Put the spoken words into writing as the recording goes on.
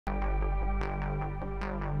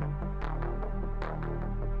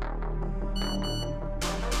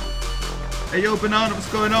Hey yo, Banana,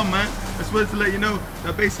 what's going on, man? I just wanted to let you know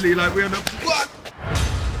that basically, like, we're on the what?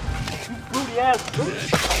 Booty ass.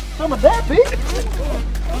 Some of that, bitch.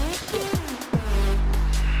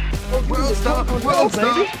 World star, world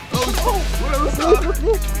star. Oh, world star. World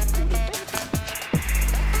star.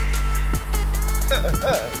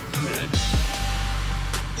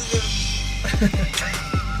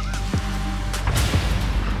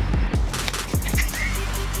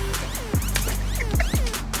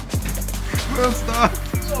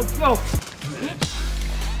 Go.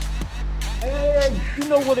 Hey, you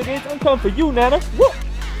know what it is. I'm coming for you, Nana. Whoop.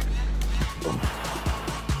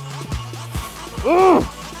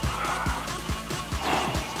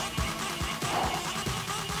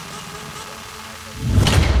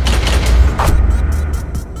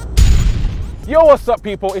 Yo, what's up,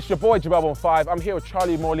 people? It's your boy Jabab15. I'm here with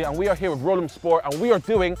Charlie Morley, and we are here with Roll'em Sport, and we are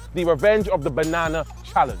doing the Revenge of the Banana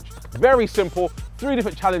Challenge. Very simple, 3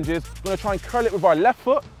 different challenges. We're gonna try and curl it with our left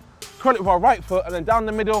foot, curl it with our right foot, and then down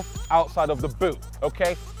the middle, outside of the boot,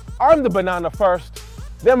 okay? I'm the banana first,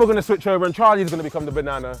 then we're gonna switch over, and Charlie's gonna become the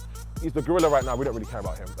banana. He's the gorilla right now, we don't really care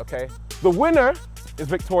about him, okay? The winner is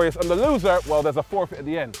victorious, and the loser, well, there's a forfeit at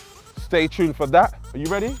the end. Stay tuned for that. Are you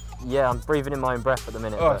ready? Yeah, I'm breathing in my own breath at the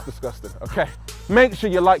minute. Oh, it's disgusting. Okay. Make sure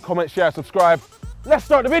you like, comment, share, subscribe. Let's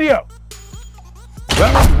start the video.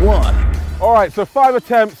 Round 1. All right, so 5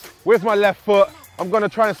 attempts with my left foot. I'm gonna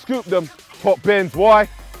try and scoop them top bins. Why?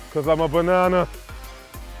 Because I'm a banana.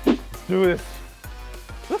 Let's do this.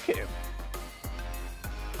 Look at him.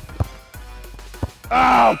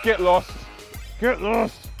 Ow, get lost. Get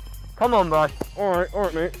lost. Come on, bro. All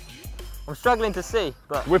right, mate. I'm struggling to see,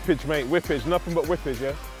 but... Whippage, mate, whippage. Nothing but whippage,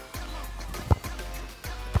 yeah?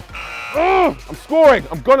 Oh, I'm scoring.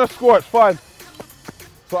 I'm gonna score. It's fine.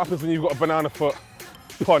 That's what happens when you've got a banana foot.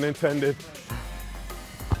 Pun intended.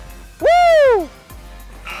 Woo!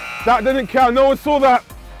 That didn't count. No one saw that.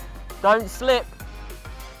 Don't slip.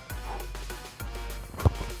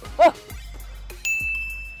 Oh.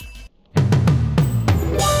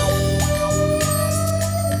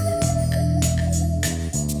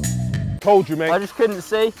 Told you, mate. I just couldn't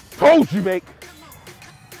see. Told you, mate.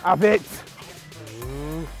 Have it.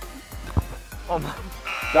 Oh my.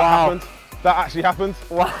 That happened. That actually happened.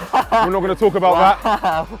 Wow. We're not going to talk about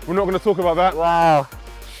that. We're not going to talk about that. Wow.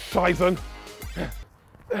 Scheißen.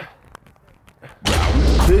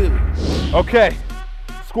 Round 2. Okay.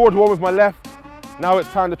 Scored 1 with my left. Now it's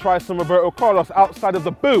time to try some Roberto Carlos outside of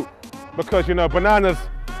the boot. Because, you know, bananas,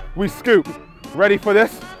 we scoop. Ready for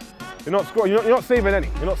this? You're not scoring. You're not saving any.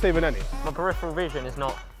 You're not saving any. My peripheral vision is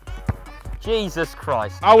not... Jesus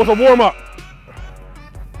Christ. I was a warm-up.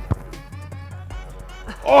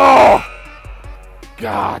 Oh!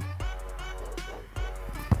 God.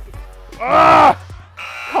 Ah!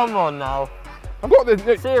 Come on now. I've got this.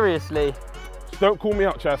 Seriously. Don't call me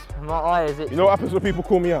out, Chaz. My eye is itchy. You know what happens when people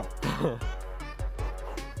call me out?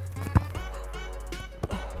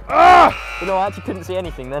 Ah! You know, I actually couldn't see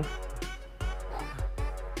anything then.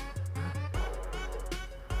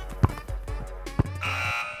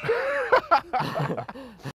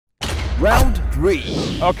 Round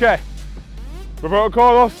 3. Okay. Roberto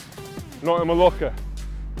Carlos, not in my locker.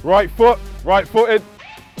 Right foot, right footed.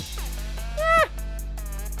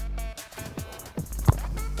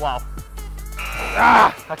 Wow.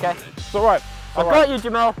 Ah! Okay. It's all right. I got you,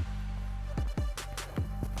 Jamal.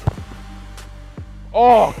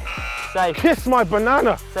 Oh, Safe. kiss my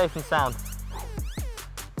banana. Safe and sound.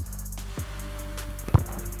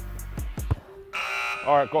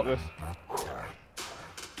 All right, got this.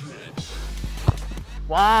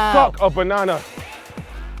 Wow. Suck a banana.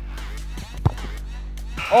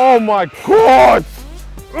 Oh my God.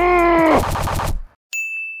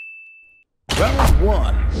 Round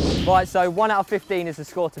 1. Right, so 1 out of 15 is the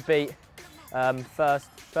score to beat. First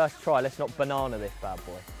try, let's not banana this bad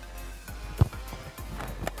boy.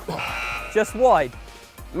 Just wide.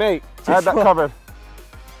 Mate, I had that wide. covered.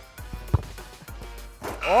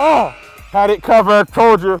 Oh, had it covered,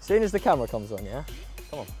 told you. As soon as the camera comes on, yeah?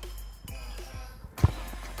 Come on.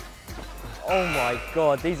 Oh my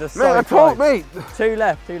God, these are so Mate, I told, close. mate. 2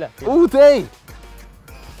 left, 2 left. All day.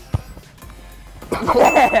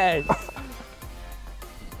 Yes!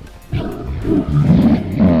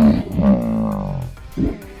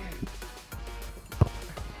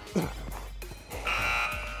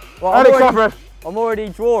 Well, Had it covered. I'm already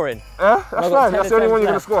drawing. Yeah, that's fine. That's the only one you're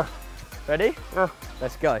going to score. Ready? Yeah.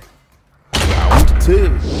 Let's go. Round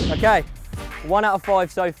 2. Okay, 1 out of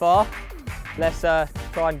 5 so far. Let's try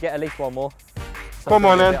and get at least 1 more. Come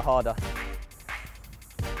on, a then. bit harder.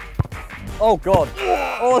 Oh God.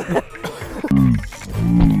 Oh.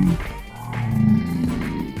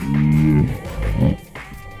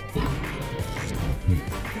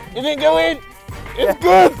 It didn't go in. It's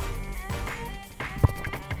good.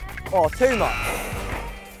 Oh, too much.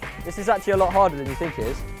 This is actually a lot harder than you think it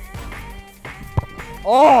is.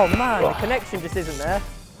 Oh man, the connection just isn't there.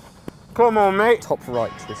 Come on, mate. Top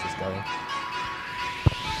right, this is going.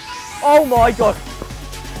 Oh my God.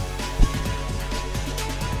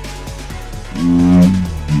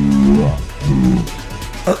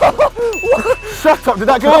 Shut up, did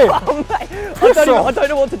that go in? Oh, mate. I don't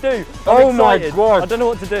know what to do. Oh my God. I don't know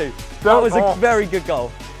what to do. That Don't was a very good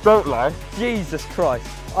goal. Don't lie. Jesus Christ.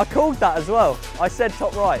 I called that as well. I said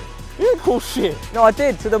top right. You didn't call shit. No, I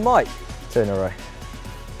did, to the mic. 2 in a row.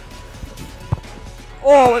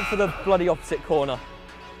 Oh, I went for the bloody opposite corner.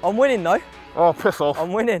 I'm winning though. Oh, piss off.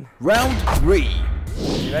 I'm winning. Round 3.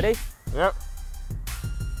 You ready? Yep.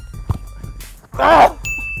 Ah!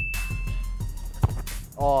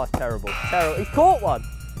 Oh, terrible. Terrible. He's caught one.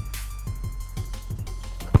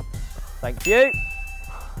 Thank you.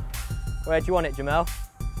 Where do you want it, Jamel?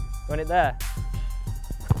 You want it there?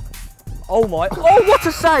 Oh my. Oh, what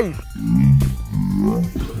a save!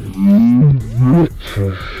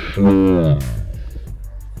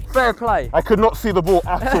 Fair play. I could not see the ball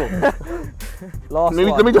at all. Last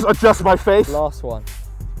Maybe, one. let me just adjust my face. Last one.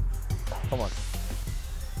 Come on.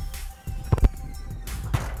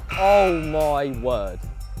 Oh my word.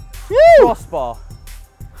 Phew! Crossbar.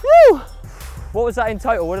 Phew! What was that in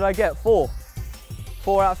total? What did I get? 4?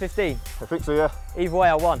 4 out of 15. I think so, yeah. Either way,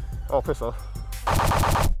 I won. Oh, piss off.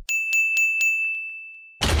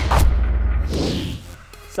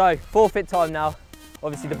 So, forfeit time now.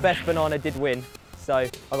 Obviously, the best banana did win. So, I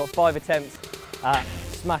got 5 attempts at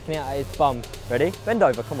smacking it at his bum. Ready? Bend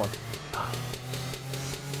over, come on.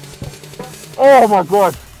 Oh my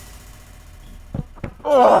God.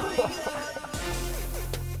 Oh,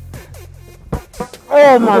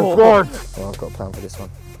 oh my God. Well, I've got a plan for this one.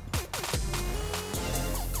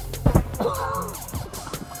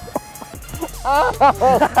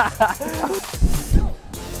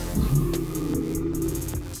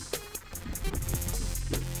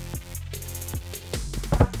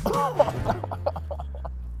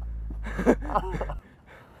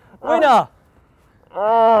 Winner!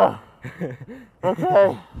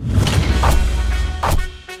 Okay.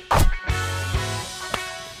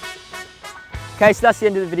 Okay, so that's the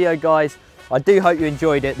end of the video, guys. I do hope you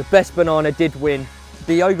enjoyed it. The best banana did win.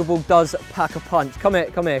 The yoga ball does pack a punch. Come here,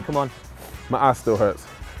 come on. My ass still hurts.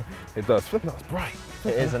 It does. Flipping, that was bright.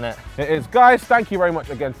 It is, isn't it? It is. Guys, thank you very much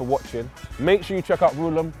again for watching. Make sure you check out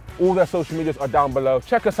Rulem. All their social medias are down below.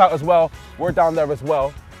 Check us out as well. We're down there as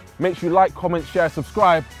well. Make sure you like, comment, share,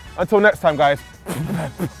 subscribe. Until next time, guys.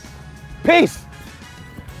 Peace.